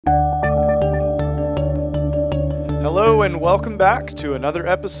Hello and welcome back to another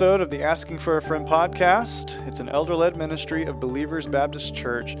episode of the Asking for a Friend podcast. It's an elder-led ministry of Believers Baptist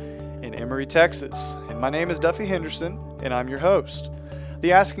Church in Emory, Texas. And my name is Duffey Henderson, and I'm your host.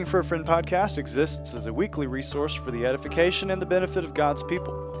 The Asking for a Friend podcast exists as a weekly resource for the edification and the benefit of God's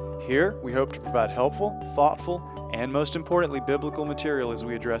people. Here, we hope to provide helpful, thoughtful, and most importantly, biblical material as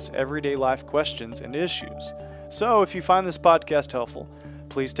we address everyday life questions and issues. So, if you find this podcast helpful,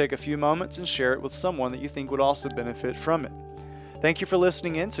 please take a few moments and share it with someone that you think would also benefit from it. Thank you for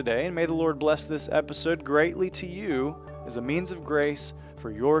listening in today, and may the Lord bless this episode greatly to you as a means of grace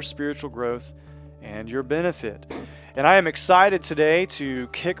for your spiritual growth and your benefit. And I am excited today to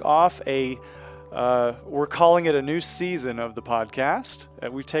kick off we're calling it a new season of the podcast.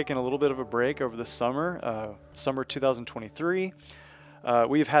 We've taken a little bit of a break over the summer 2023.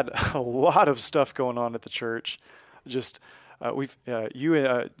 We've had a lot of stuff going on at the church.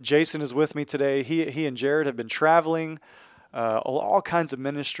 Jason is with me today. He and Jared have been traveling, all kinds of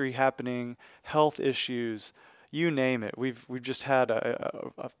ministry happening, health issues, you name it. We've just had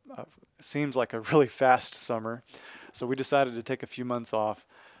seems like a really fast summer, so we decided to take a few months off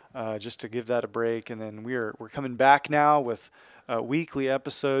just to give that a break, and then we're coming back now with weekly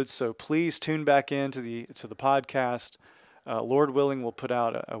episodes. So please tune back in to the podcast. Lord willing, we'll put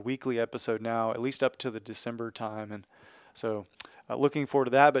out a weekly episode now, at least up to the December time, and so looking forward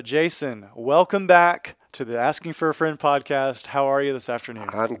to that. But Jason, welcome back to the Asking for a Friend podcast. How are you this afternoon?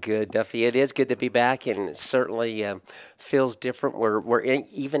 I'm good, Duffy. It is good to be back, and it certainly feels different. We're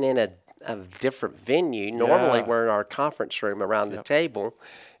even in a different venue. Normally, we're in our conference room around the table,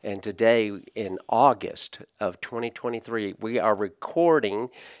 and today, in August of 2023, we are recording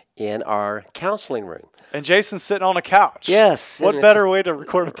in our counseling room. And Jason's sitting on a couch. Yes. What better way to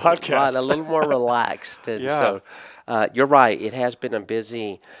record a podcast? Right, a little more relaxed. And so you're right. It has been a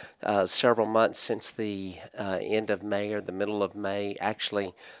busy several months since the end of May or the middle of May.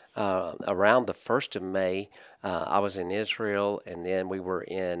 Actually, around the 1st of May, I was in Israel, and then we were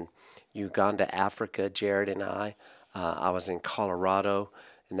in Uganda, Africa, Jared and I. I was in Colorado,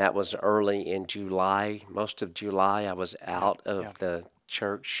 and that was early in July. Most of July, I was out of the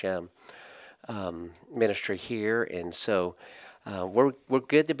church ministry here, and so we're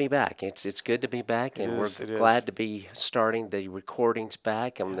good to be back. It's good to be back, and we're glad to be starting the recordings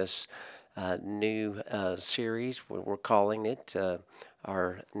back on this new series. We're calling it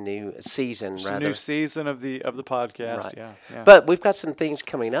our new season. It's a new season of the podcast. Right. Yeah. But we've got some things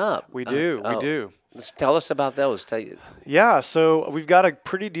coming up. We do. Let's tell us about those. So we've got a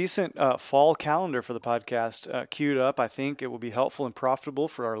pretty decent fall calendar for the podcast queued up. I think it will be helpful and profitable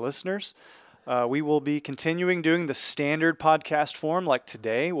for our listeners. We will be continuing doing the standard podcast form like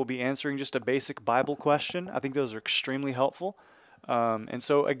today. We'll be answering just a basic Bible question. I think those are extremely helpful. And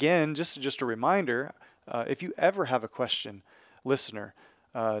so again, just a reminder, if you ever have a question, listener,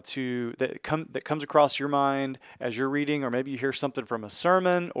 that comes across your mind as you're reading, or maybe you hear something from a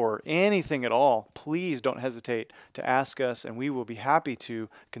sermon or anything at all, please don't hesitate to ask us, and we will be happy to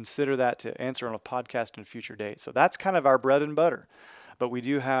consider that to answer on a podcast in a future date. So that's kind of our bread and butter. But we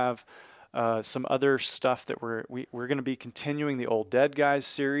do have some other stuff that we're going to be continuing the Old Dead Guys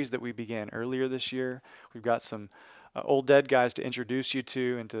series that we began earlier this year. We've got some old dead guys to introduce you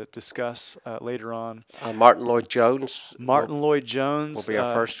to and to discuss later on. Martin Lloyd-Jones. Will be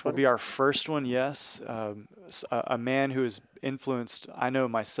our first one. Will be our first one, yes. A man who has influenced, I know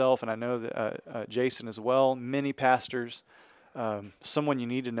myself, and I know that Jason as well, many pastors, someone you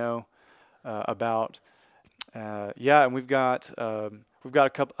need to know about. And we've got a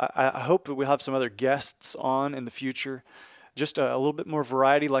couple. I hope that we'll have some other guests on in the future. Just a little bit more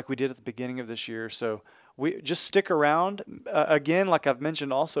variety like we did at the beginning of this year. So we just stick around. Again, like I've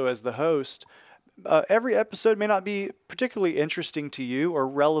mentioned also as the host, every episode may not be particularly interesting to you or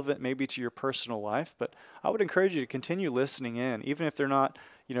relevant maybe to your personal life, but I would encourage you to continue listening in, even if they're not,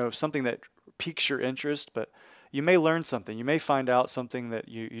 something that piques your interest, but you may learn something. You may find out something that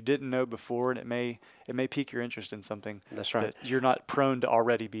you didn't know before, and it may pique your interest in something That's right. that you're not prone to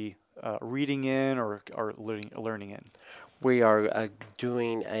already be reading in or learning in. We are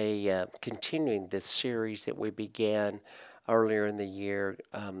continuing this series that we began earlier in the year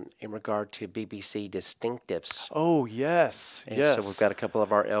in regard to BBC distinctives. Oh, yes. So we've got a couple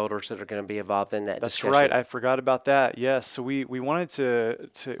of our elders that are going to be involved in that discussion. That's right. I forgot about that. Yes. So we wanted to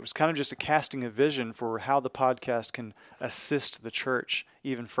it was kind of just a casting a vision for how the podcast can assist the church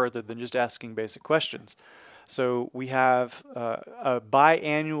even further than just asking basic questions. So we have a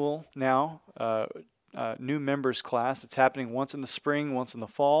biannual now new members class. It's happening once in the spring, once in the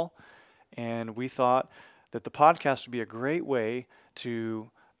fall, and we thought that the podcast would be a great way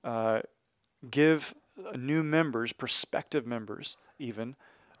to give new members, prospective members even,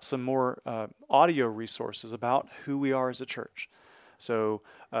 some more audio resources about who we are as a church. So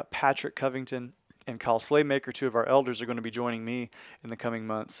Patrick Covington and Kyle Slaymaker, two of our elders, are going to be joining me in the coming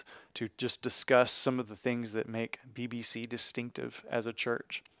months to just discuss some of the things that make BBC distinctive as a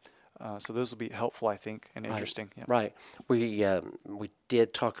church. So those will be helpful, I think, and interesting. Yeah. Right. We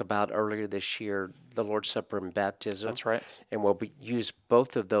did talk about earlier this year the Lord's Supper and baptism. That's right. And we'll use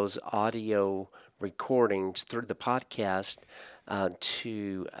both of those audio recordings through the podcast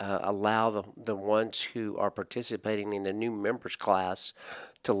to allow the ones who are participating in the new members class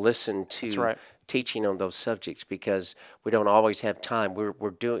to listen to teaching on those subjects, because we don't always have time.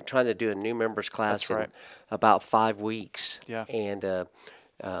 We're trying to do a new members class in about 5 weeks. Yeah. And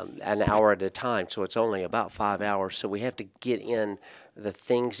an hour at a time, so it's only about 5 hours. So we have to get in the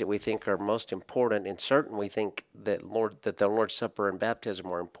things that we think are most important, and certain we think that the Lord's Supper and baptism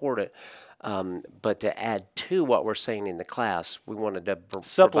are important. But to add to what we're saying in the class, we wanted to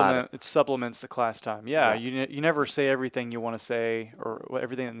supplement. It supplements the class time. Yeah. You never say everything you want to say or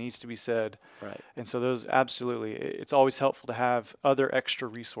everything that needs to be said. Right. And so those absolutely. It's always helpful to have other extra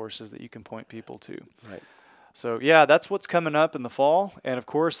resources that you can point people to. Right. So yeah, that's what's coming up in the fall, and of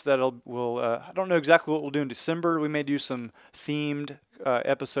course I don't know exactly what we'll do in December. We may do some themed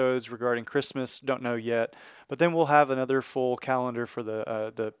episodes regarding Christmas. Don't know yet, but then we'll have another full calendar for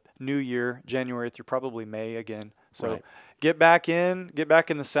the new year, January through probably May again. So get back in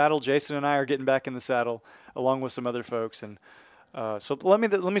the saddle. Jason and I are getting back in the saddle along with some other folks, and so let me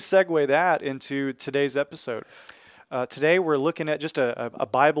segue that into today's episode. Today we're looking at just a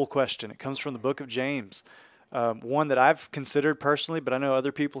Bible question. It comes from the book of James. One that I've considered personally, but I know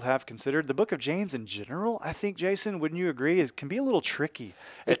other people have considered. The book of James in general, I think, Jason, wouldn't you agree, can be a little tricky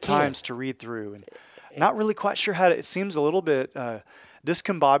at times to read through. And not really quite sure how to, it seems a little bit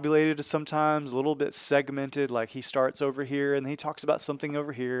discombobulated sometimes, a little bit segmented, like he starts over here and he talks about something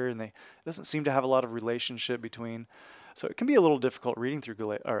over here, and it doesn't seem to have a lot of relationship between. So it can be a little difficult reading through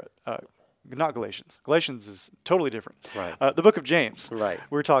not Galatians. Galatians is totally different. Right. The book of James. Right.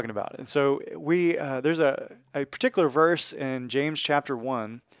 We're talking about. And so there's a particular verse in James chapter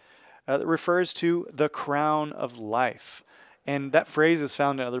 1 that refers to the crown of life. And that phrase is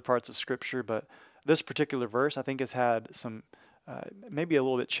found in other parts of Scripture, but this particular verse I think has had some maybe a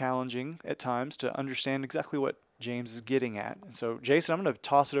little bit challenging at times to understand exactly what James is getting at. And so, Jason, I'm going to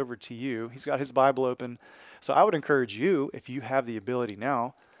toss it over to you. He's got his Bible open. So I would encourage you, if you have the ability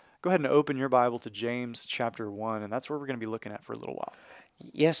now, go ahead and open your Bible to James chapter 1, and that's where we're going to be looking at for a little while.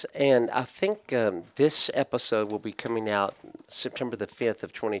 Yes, and I think this episode will be coming out September the 5th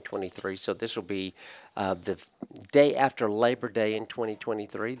of 2023, so this will be the day after Labor Day in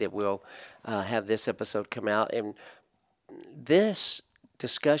 2023 that we'll have this episode come out. And this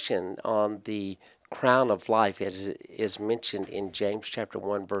discussion on the crown of life, as is mentioned in James chapter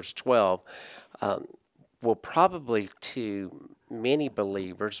 1, verse 12, will probably to many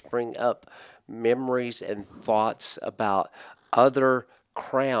believers bring up memories and thoughts about other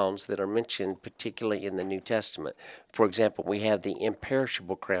crowns that are mentioned, particularly in the New Testament. For example, we have the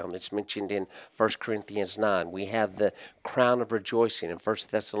imperishable crown that's mentioned in 1 Corinthians 9. We have the crown of rejoicing in 1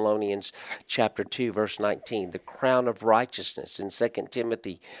 Thessalonians chapter 2, verse 19. The crown of righteousness in 2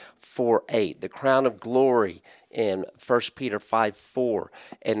 Timothy 4:8. The crown of glory in 1 Peter 5:4.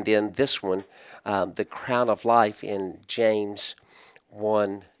 And then this one, the crown of life in James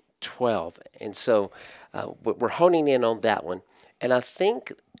 1:12. And so we're honing in on that one. And I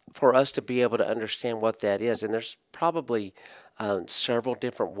think for us to be able to understand what that is, and there's probably several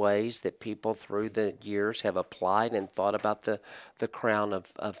different ways that people through the years have applied and thought about the crown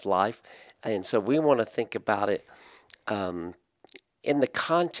of life. And so we want to think about it in the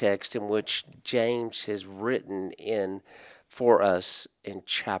context in which James has written in for us in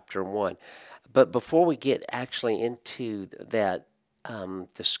chapter 1. But before we get actually into that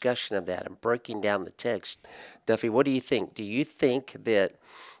discussion of that and breaking down the text, Duffy, what do you think? Do you think that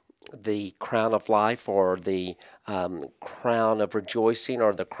the crown of life or the crown of rejoicing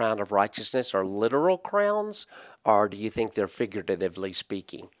or the crown of righteousness are literal crowns, or do you think they're figuratively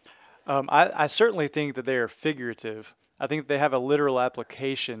speaking? I certainly think that they are figurative. I think they have a literal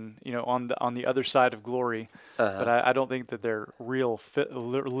application, on the other side of glory. But I don't think that they're real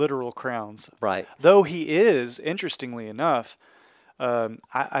literal crowns. Right. Though he is, interestingly enough,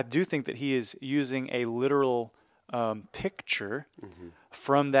 I do think that he is using a literal picture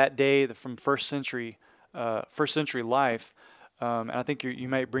from that day, from first century life, and I think you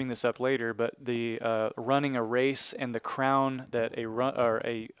might bring this up later, but the running a race and the crown that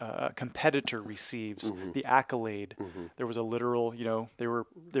a competitor receives, the accolade, there was a literal, they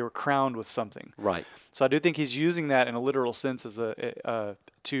were crowned with something. Right. So I do think he's using that in a literal sense as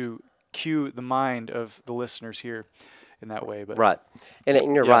to cue the mind of the listeners here in that way. But right.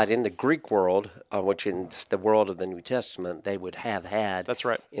 And you're right. In the Greek world, which is the world of the New Testament, they would have had. That's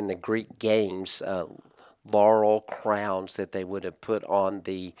right. In the Greek games, laurel crowns that they would have put on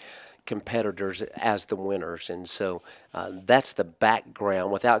the competitors as the winners. And so that's the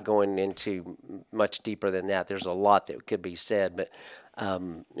background. Without going into much deeper than that, there's a lot that could be said. But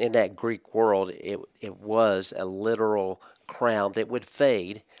in that Greek world, it was a literal crown that would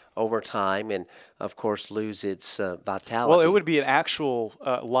fade over time and, of course, lose its vitality. Well, it would be an actual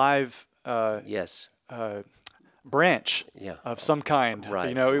live yes. Branch of some kind.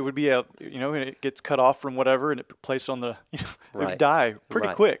 Right. It would be and it gets cut off from whatever and it placed on the, it would die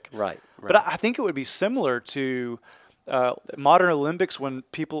pretty quick. Right. But I think it would be similar to modern Olympics when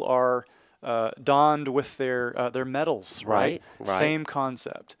people are donned with their medals, right? Same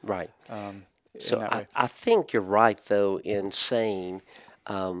concept. Right. So I think you're right, though, in saying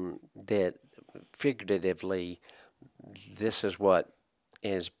that figuratively this is what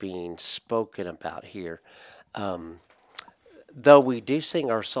is being spoken about here. Though we do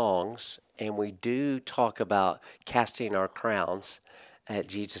sing our songs and we do talk about casting our crowns at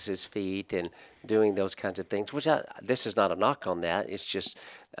Jesus' feet and doing those kinds of things, which this is not a knock on that. It's just,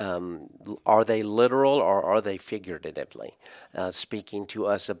 are they literal or are they figuratively speaking to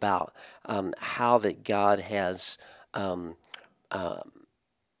us about how that God has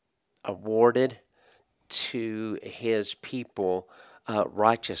awarded to his people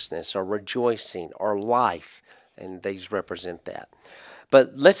righteousness or rejoicing or life, and these represent that.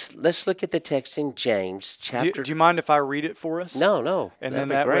 But let's look at the text in James chapter. Do you mind if I read it for us? No. And then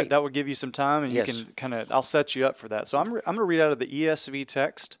that would give you some time, and you can kind of. I'll set you up for that. So I'm going to read out of the ESV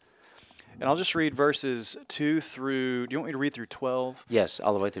text, and I'll just read verses 2 through. Do you want me to read through 12? Yes,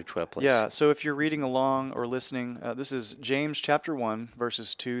 all the way through 12, please. Yeah. So if you're reading along or listening, this is James chapter 1,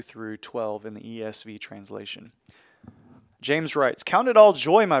 verses 2 through 12 in the ESV translation. James writes, "Count it all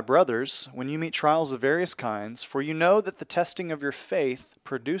joy, my brothers, when you meet trials of various kinds, for you know that the testing of your faith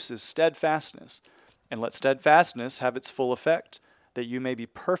produces steadfastness. And let steadfastness have its full effect, that you may be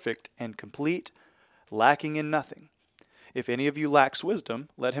perfect and complete, lacking in nothing. If any of you lacks wisdom,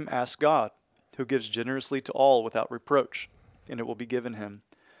 let him ask God, who gives generously to all without reproach, and it will be given him.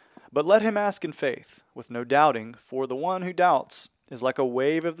 But let him ask in faith, with no doubting, for the one who doubts is like a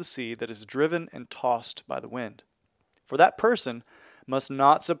wave of the sea that is driven and tossed by the wind. For that person must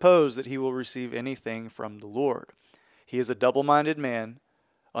not suppose that he will receive anything from the Lord. He is a double-minded man,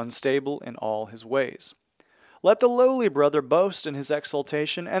 unstable in all his ways. Let the lowly brother boast in his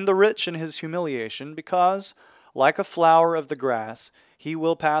exaltation, and the rich in his humiliation, because, like a flower of the grass, he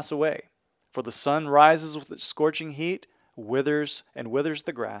will pass away. For the sun rises with its scorching heat, withers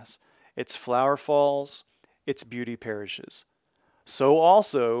the grass. Its flower falls, its beauty perishes. So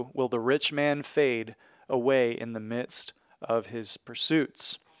also will the rich man fade away in the midst of his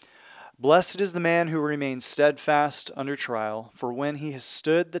pursuits. Blessed is the man who remains steadfast under trial, for when he has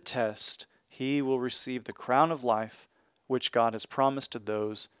stood the test, he will receive the crown of life, which God has promised to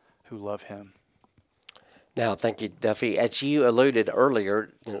those who love him." Now, thank you, Duffy. As you alluded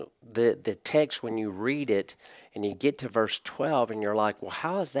earlier, the text, when you read it and you get to verse 12 and you're like, well,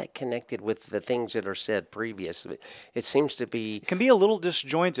 how is that connected with the things that are said previously? It seems to be... It can be a little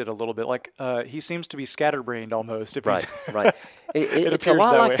disjointed a little bit, like he seems to be scatterbrained almost. Right. It's a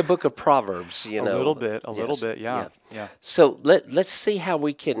lot like the book of Proverbs, A little bit, yeah. So let's see how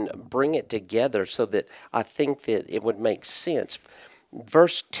we can bring it together so that I think that it would make sense.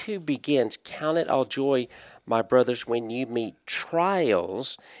 Verse 2 begins, "Count it all joy, my brothers, when you meet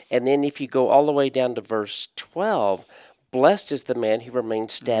trials." And then if you go all the way down to verse 12, "Blessed is the man who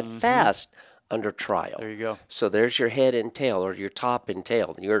remains steadfast under trial." There you go. So there's your head and tail, or your top and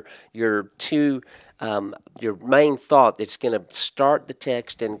tail. Your main thought that's going to start the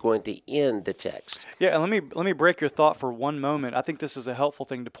text and going to end the text. Yeah, and let me break your thought for one moment. I think this is a helpful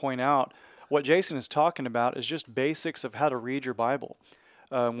thing to point out. What Jason is talking about is just basics of how to read your Bible.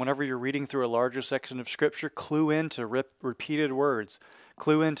 Whenever you're reading through a larger section of Scripture, clue into repeated words,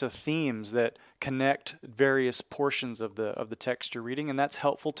 clue into themes that connect various portions of the text you're reading, and that's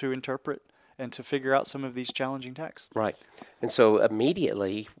helpful to interpret and to figure out some of these challenging texts. Right. And so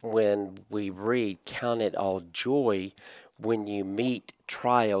immediately when we read, "Count it all joy when you meet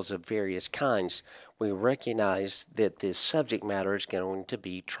trials of various kinds," we recognize that the subject matter is going to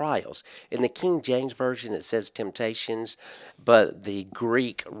be trials. In the King James Version, it says temptations, but the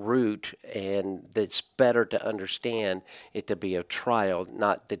Greek root, and that's better to understand it to be a trial,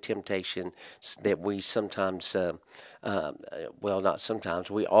 not the temptation that we sometimes, not sometimes,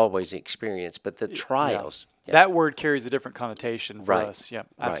 we always experience, but the trials. Yeah. That word carries a different connotation for us. Yeah,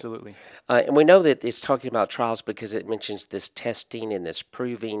 absolutely. Right. And we know that it's talking about trials because it mentions this testing and this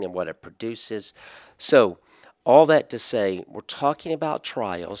proving and what it produces. So, all that to say, we're talking about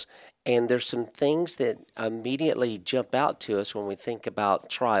trials, and there's some things that immediately jump out to us when we think about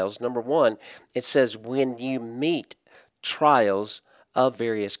trials. Number one, it says, when you meet trials of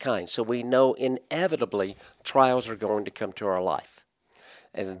various kinds. So, we know inevitably trials are going to come to our life.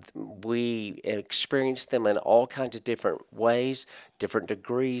 And we experience them in all kinds of different ways, different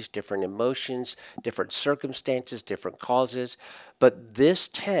degrees, different emotions, different circumstances, different causes. But this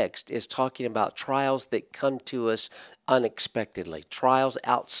text is talking about trials that come to us unexpectedly, trials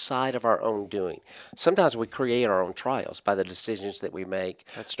outside of our own doing. Sometimes we create our own trials by the decisions that we make,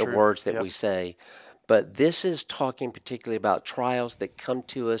 words that we say. But this is talking particularly about trials that come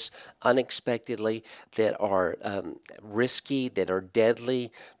to us unexpectedly, that are risky, that are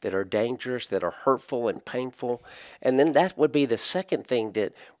deadly, that are dangerous, that are hurtful and painful. And then that would be the second thing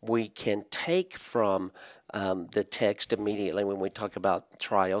that we can take from the text immediately when we talk about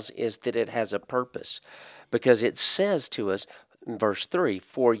trials, is that it has a purpose. Because it says to us in verse 3,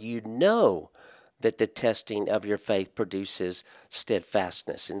 for you know that the testing of your faith produces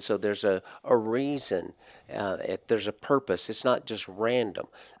steadfastness. And so there's a reason, there's a purpose. It's not just random.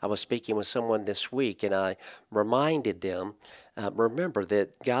 I was speaking with someone this week, and I reminded them, remember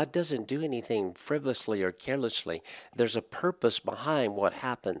that God doesn't do anything frivolously or carelessly. There's a purpose behind what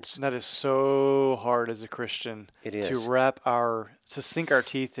happens. And that is so hard as a Christian to sink our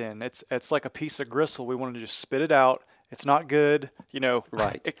teeth in. It's like a piece of gristle. We want to just spit it out. It's not good,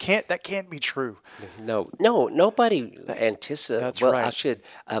 Right. That can't be true. No, nobody anticipates. Right. I should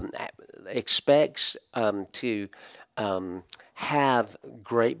expects to have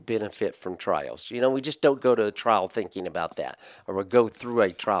great benefit from trials. We just don't go to a trial thinking about that, or we go through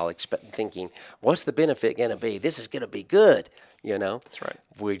a trial thinking, what's the benefit going to be? This is going to be good. That's right.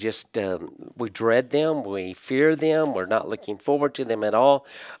 We just we dread them, we fear them, we're not looking forward to them at all.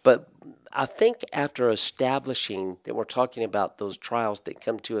 But I think after establishing that we're talking about those trials that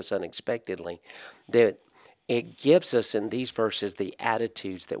come to us unexpectedly, that it gives us in these verses the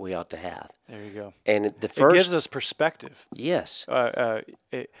attitudes that we ought to have. There you go. And it gives us perspective. Yes.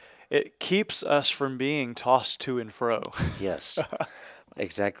 It keeps us from being tossed to and fro. Yes,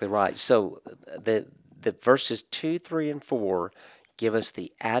 exactly right. So the verses 2, 3, and 4 give us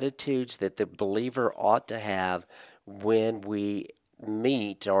the attitudes that the believer ought to have when we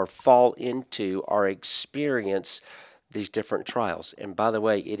meet or fall into or experience these different trials. And by the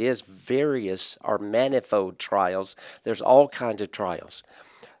way, it is various or manifold trials. There's all kinds of trials.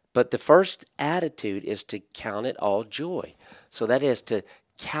 But the first attitude is to count it all joy. So that is to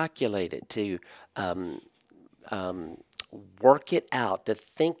calculate it, to work it out, to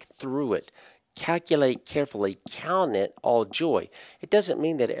think through it, calculate carefully, count it all joy. It doesn't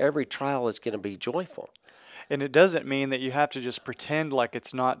mean that every trial is going to be joyful. And it doesn't mean that you have to just pretend like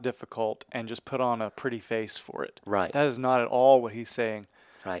it's not difficult and just put on a pretty face for it. Right. That is not at all what he's saying.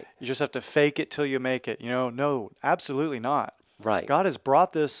 Right. You just have to fake it till you make it. No, absolutely not. Right. God has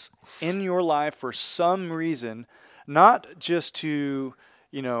brought this in your life for some reason, not just to,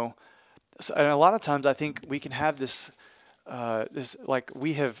 and a lot of times I think we can have this like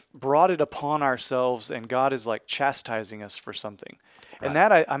we have brought it upon ourselves and God is like chastising us for something. Right. And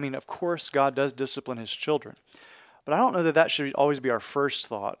that, I mean, of course, God does discipline his children. But I don't know that should always be our first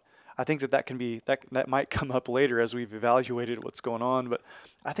thought. I think that might come up later as we've evaluated what's going on. But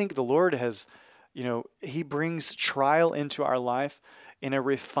I think the Lord has, he brings trial into our life in a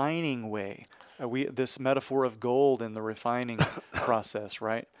refining way. This metaphor of gold in the refining process,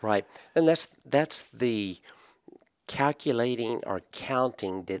 right? Right. And that's the calculating or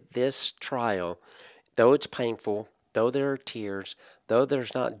counting that this trial, though it's painful, though there are tears, though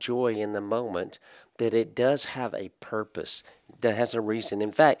there's not joy in the moment, that it does have a purpose, that has a reason.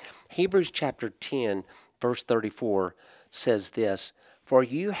 In fact, Hebrews chapter 10, verse 34 says this, for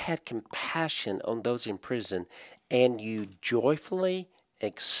you had compassion on those in prison, and you joyfully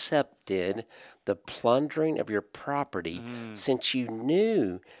accepted the plundering of your property, since you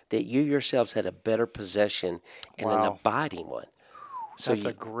knew that you yourselves had a better possession and an abiding one. So that's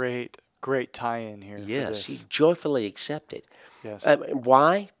a great tie-in here. Yes, for this. you joyfully accepted. Yes.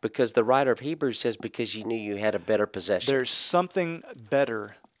 Why? Because the writer of Hebrews says, because you knew you had a better possession. There's something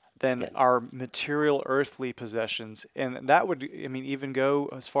better than our material earthly possessions. And that would, even go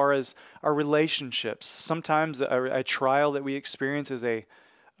as far as our relationships. Sometimes a trial that we experience is a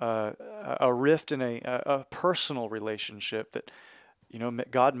rift in a personal relationship that,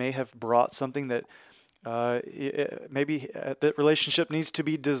 God may have brought something that maybe that relationship needs to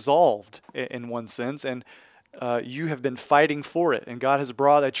be dissolved in one sense, and you have been fighting for it, and God has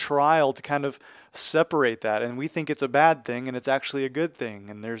brought a trial to kind of separate that, and we think it's a bad thing, and it's actually a good thing,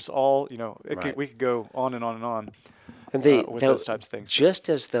 and there's all, we could go on and on and on with those types of things. Just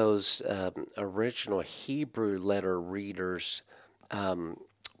as those original Hebrew letter readers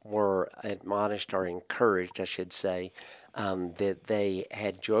were admonished or encouraged, I should say, that they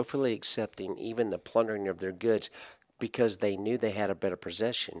had joyfully accepting even the plundering of their goods because they knew they had a better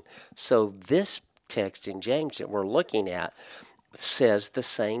possession. So this text in James that we're looking at says the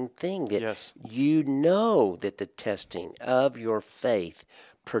same thing, that you know that the testing of your faith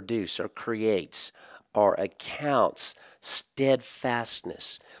produce or creates or accounts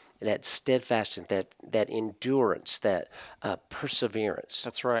steadfastness, that endurance, that perseverance.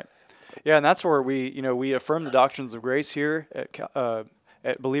 That's right. Yeah, and that's where we affirm the doctrines of grace here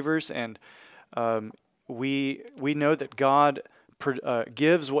at Believers, and we know that God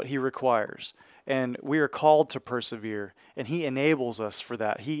gives what He requires. And we are called to persevere, and He enables us for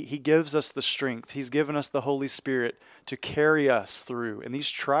that. He gives us the strength. He's given us the Holy Spirit to carry us through. And these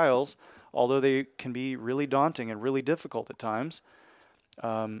trials, although they can be really daunting and really difficult at times,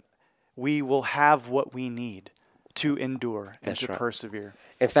 we will have what we need to endure and to persevere.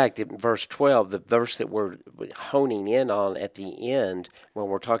 In fact, in verse 12, the verse that we're honing in on at the end, when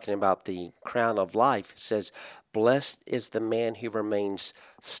we're talking about the crown of life, says, "Blessed is the man who remains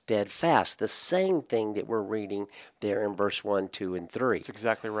steadfast." The same thing that we're reading there in verse 1, 2, and 3. That's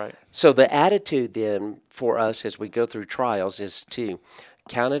exactly right. So the attitude then for us as we go through trials is to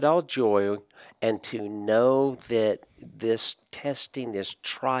count it all joy and to know that this testing, this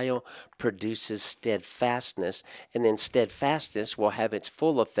trial produces steadfastness, and then steadfastness will have its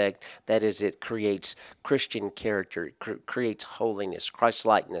full effect. That is, it creates Christian character, it creates holiness,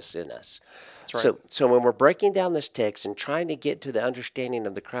 Christ-likeness in us. That's right. So when we're breaking down this text and trying to get to the understanding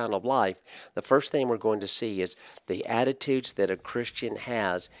of the crown of life, the first thing we're going to see is the attitudes that a Christian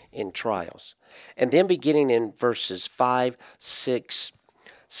has in trials. And then beginning in verses 5, 6,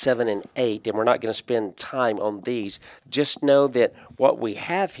 7, and 8, and we're not going to spend time on these, just know that what we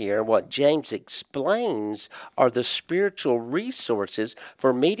have here, what James explains, are the spiritual resources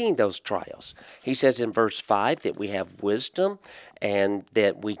for meeting those trials. He says in verse 5 that we have wisdom and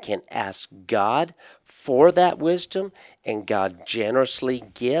that we can ask God for that wisdom, and God generously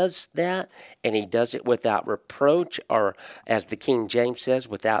gives that, and He does it without reproach, or as the King James says,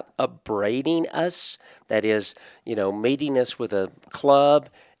 without upbraiding us. That is, meeting us with a club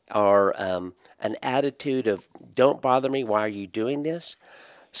or an attitude of, don't bother me, why are you doing this?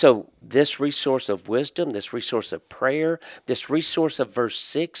 So this resource of wisdom, this resource of prayer, this resource of verse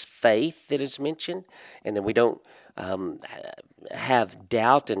 6, faith that is mentioned, and then we don't have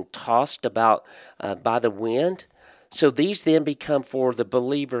doubt and tossed about by the wind. So these then become for the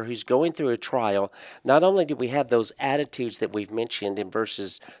believer who's going through a trial. Not only do we have those attitudes that we've mentioned in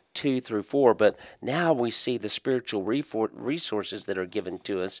verses 2 through 4, but now we see the spiritual resources that are given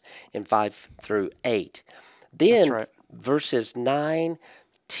to us in 5 through 8. Then verses 9,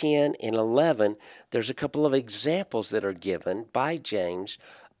 10, and 11, there's a couple of examples that are given by James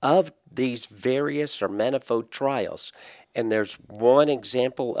of these various or manifold trials. And there's one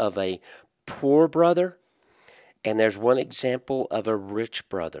example of a poor brother, and there's one example of a rich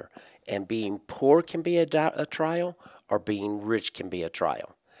brother. And being poor can be a trial, or being rich can be a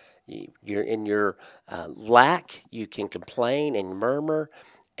trial. You're in your lack, you can complain and murmur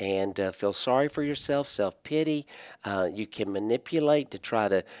and feel sorry for yourself, self-pity. You can manipulate to try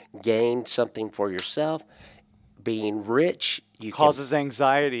to gain something for yourself. Being rich, you causes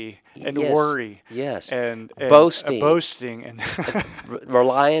anxiety and worry. Yes. And boasting and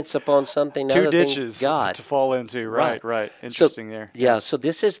reliance upon something two other ditches than God to fall into. Right. Interesting there. Yeah. So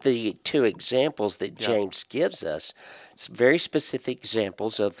this is the two examples that James gives us. It's very specific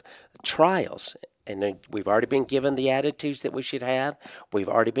examples of trials. And we've already been given the attitudes that we should have. We've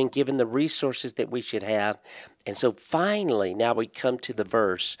already been given the resources that we should have. And so finally, now we come to the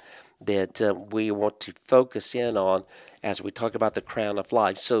verse that we want to focus in on as we talk about the crown of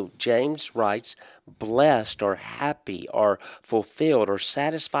life. So James writes, blessed or happy or fulfilled or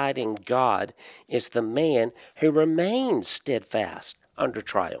satisfied in God is the man who remains steadfast under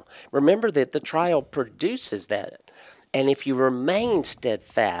trial. Remember that the trial produces that. And if you remain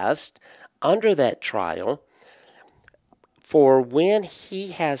steadfast under that trial, For when he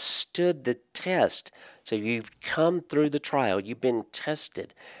has stood the test, so you've come through the trial, you've been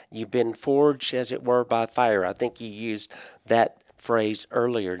tested, you've been forged, as it were, by fire. I think you used that phrase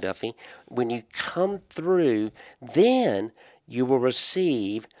earlier, Duffy. When you come through, then you will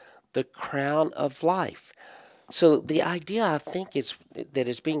receive the crown of life. So the idea, I think, that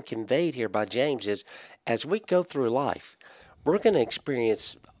is being conveyed here by James is, as we go through life, we're going to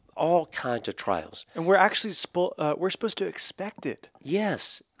experience all kinds of trials. And we're actually we're supposed to expect it.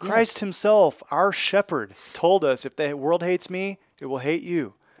 Yes. Christ himself, our shepherd, told us, if the world hates me, it will hate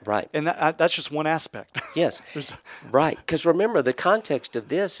you. Right. And that's just one aspect. Yes. Right. Because remember, the context of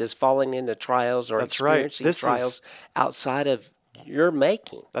this is falling into trials or experiencing trials outside of your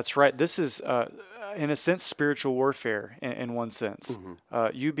making. That's right. This is, in a sense, spiritual warfare in one sense.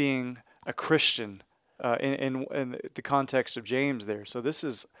 Mm-hmm. You being a Christian in the context of James there. So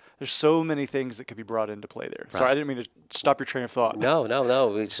there's so many things that could be brought into play there. Right. Sorry, I didn't mean to stop your train of thought. No.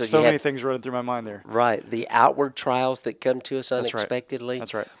 So many things running through my mind there. Right. The outward trials that come to us unexpectedly.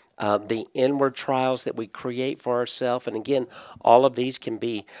 That's right. The inward trials that we create for ourselves. And again, all of these can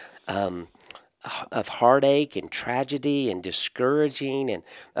be of heartache and tragedy and discouraging. And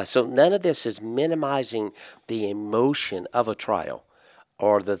so none of this is minimizing the emotion of a trial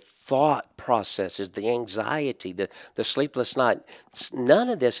or the thought processes, the anxiety, the sleepless night. None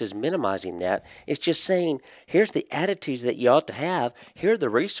of this is minimizing that. It's just saying, here's the attitudes that you ought to have. Here are the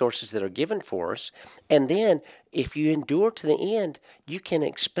resources that are given for us. And then if you endure to the end, you can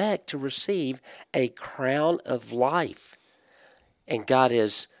expect to receive a crown of life. And God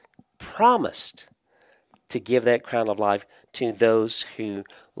has promised to give that crown of life to those who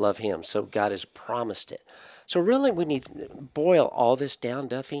love him. So God has promised it. So really, when you boil all this down,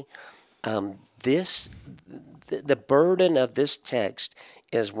 Duffy, the burden of this text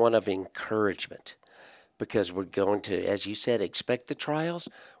is one of encouragement, because we're going to, as you said, expect the trials.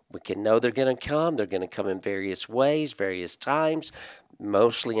 We can know they're going to come. They're going to come in various ways, various times,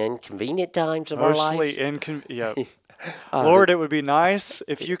 mostly inconvenient times of our lives. Lord, it would be nice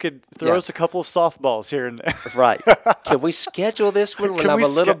if you could throw us a couple of softballs here and there. Right. Can we schedule this one when I'm a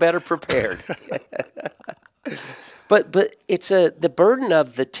little better prepared? But it's the burden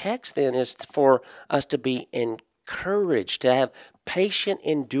of the text then is for us to be encouraged, to have patient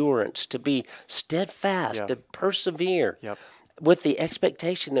endurance, to be steadfast, to persevere, with the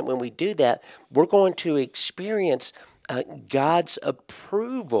expectation that when we do that, we're going to experience God's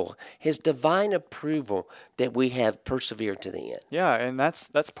approval, his divine approval, that we have persevered to the end. Yeah, and that's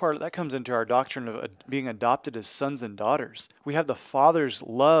part that comes into our doctrine of being adopted as sons and daughters. We have the Father's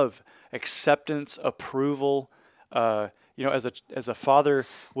love, acceptance, approval. As a father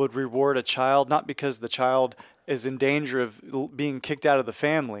would reward a child, not because the child is in danger of being kicked out of the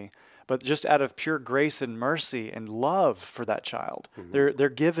family, but just out of pure grace and mercy and love for that child. Mm-hmm. They're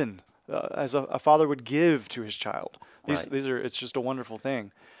given as a father would give to his child. These are, it's just a wonderful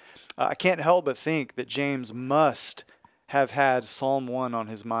thing. I can't help but think that James must have had Psalm 1 on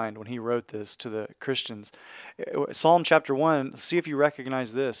his mind when he wrote this to the Christians. Psalm chapter 1, see if you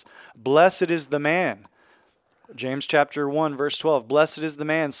recognize this. Blessed is the man. James chapter 1, verse 12. Blessed is the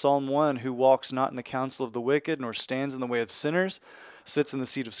man, Psalm 1, who walks not in the counsel of the wicked, nor stands in the way of sinners, sits in the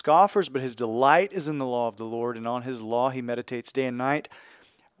seat of scoffers, but his delight is in the law of the Lord, and on his law he meditates day and night.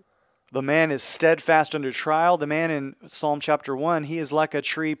 The man is steadfast under trial. The man in Psalm chapter 1, he is like a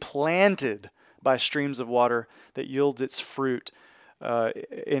tree planted by streams of water that yields its fruit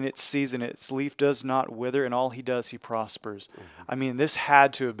in its season. Its leaf does not wither, and all he does, he prospers. Mm-hmm. I mean, this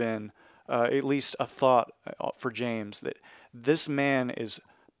had to have been at least a thought for James, that this man is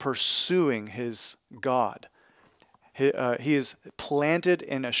pursuing his God. He is planted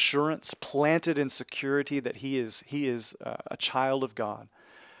in assurance, planted in security that he is a child of God,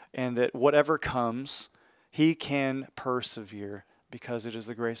 and that whatever comes, he can persevere because it is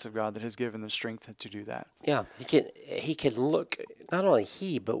the grace of God that has given the strength to do that. Yeah, he can look, not only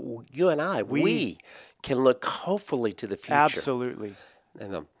he, but you and I, we can look hopefully to the future. Absolutely.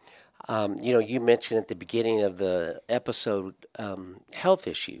 And you mentioned at the beginning of the episode health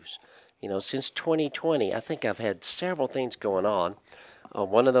issues. Since 2020, I think I've had several things going on.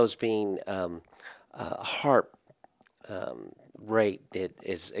 One of those being heart rate that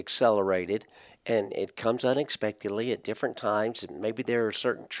is accelerated, and it comes unexpectedly at different times. And maybe there are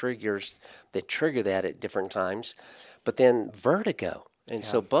certain triggers that trigger that at different times. But then vertigo. And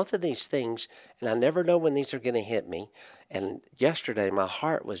so both of these things, and I never know when these are going to hit me. And yesterday, my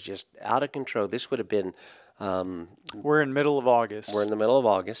heart was just out of control. This would have been... we're in middle of August. We're in the middle of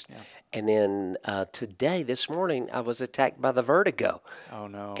August. Yeah. And then this morning, I was attacked by the vertigo. Oh,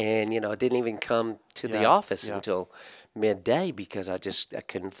 no. And, I didn't even come to the office until midday because I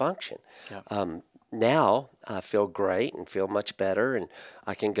couldn't function. Yeah. Now I feel great and feel much better, and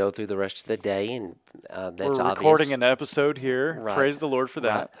I can go through the rest of the day, and that's We're obvious. recording an episode here. Right. Praise the Lord for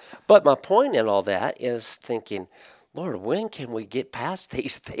that. Right. But my point in all that is thinking, Lord, when can we get past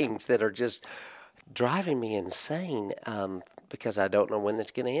these things that are just driving me insane, because I don't know when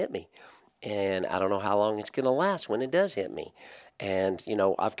it's going to hit me, and I don't know how long it's going to last when it does hit me. And,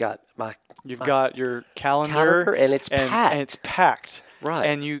 I've got You've got your calendar and it's packed. And it's packed. Right.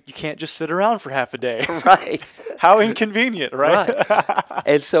 And you can't just sit around for half a day. Right. How inconvenient, right? Right.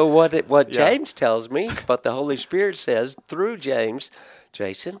 And so what James tells me, but the Holy Spirit says through James,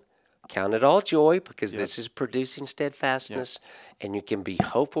 Jason, count it all joy because this is producing steadfastness, and you can be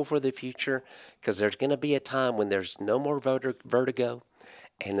hopeful for the future because there's going to be a time when there's no more vertigo,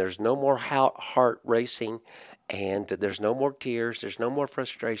 and there's no more heart racing, and there's no more tears, there's no more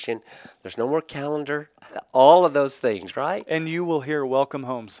frustration, there's no more calendar, all of those things, right? And you will hear, welcome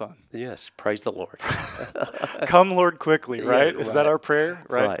home, son. Yes, praise the Lord. Come, Lord, quickly, right? Yeah, Is that our prayer?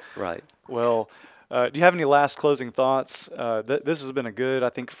 Right. Well, do you have any last closing thoughts? This has been a good, I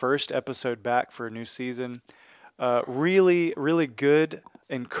think, first episode back for a new season. Really, really good,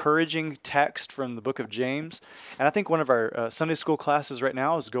 encouraging text from the book of James. And I think one of our Sunday school classes right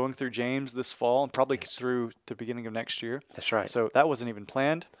now is going through James this fall and probably through the beginning of next year. That's right. So that wasn't even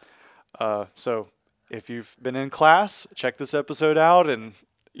planned. So if you've been in class, check this episode out, and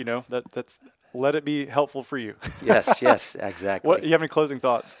that's let it be helpful for you. Yes, exactly. What, you have any closing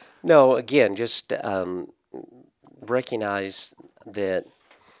thoughts? No, again, just recognize that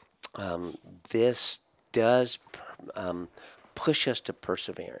this does push us to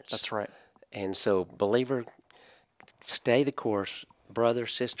perseverance. That's right. And so, believer, stay the course. Brother,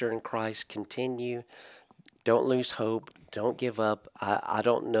 sister in Christ, continue. Don't lose hope. Don't give up. I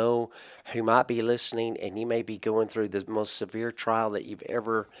don't know who might be listening, and you may be going through the most severe trial that you've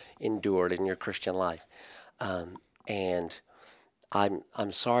ever endured in your Christian life. And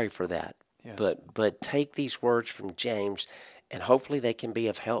I'm sorry for that. Yes. But take these words from James, and hopefully they can be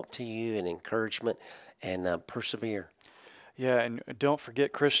of help to you and encouragement, and persevere. Yeah, and don't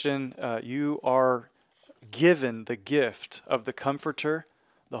forget, Christian, you are given the gift of the Comforter,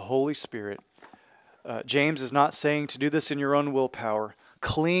 the Holy Spirit. James is not saying to do this in your own willpower.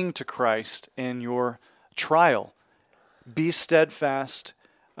 Cling to Christ in your trial. Be steadfast.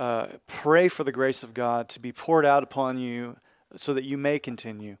 Pray for the grace of God to be poured out upon you so that you may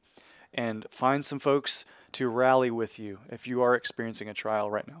continue. And find some folks to rally with you if you are experiencing a trial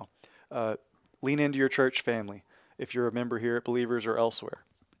right now. Lean into your church family if you're a member here at Believers or elsewhere.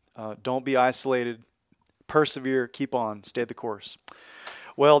 Don't be isolated. Persevere. Keep on. Stay the course.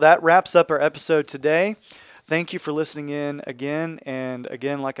 Well, that wraps up our episode today. Thank you for listening in again. And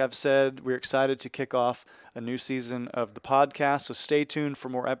again, like I've said, we're excited to kick off a new season of the podcast. So stay tuned for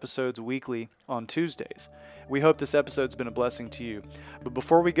more episodes weekly on Tuesdays. We hope this episode's been a blessing to you. But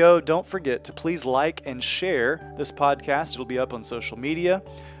before we go, don't forget to please like and share this podcast. It'll be up on social media,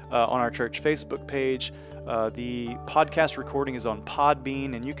 on our church Facebook page. The podcast recording is on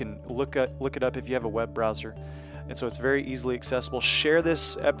Podbean, and you can look it up if you have a web browser. And so it's very easily accessible. Share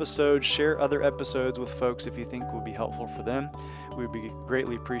this episode, share other episodes with folks if you think would be helpful for them. We would be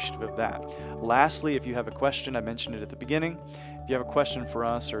greatly appreciative of that. Lastly, if you have a question, I mentioned it at the beginning. If you have a question for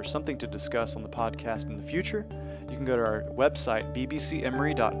us or something to discuss on the podcast in the future, you can go to our website,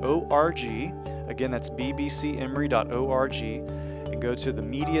 bbcemory.org. Again, that's bbcemory.org. And go to the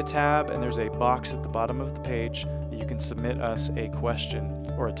media tab, and there's a box at the bottom of the page that you can submit us a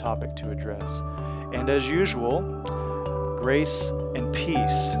question or a topic to address. And as usual, grace and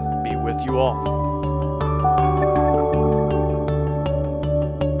peace be with you all.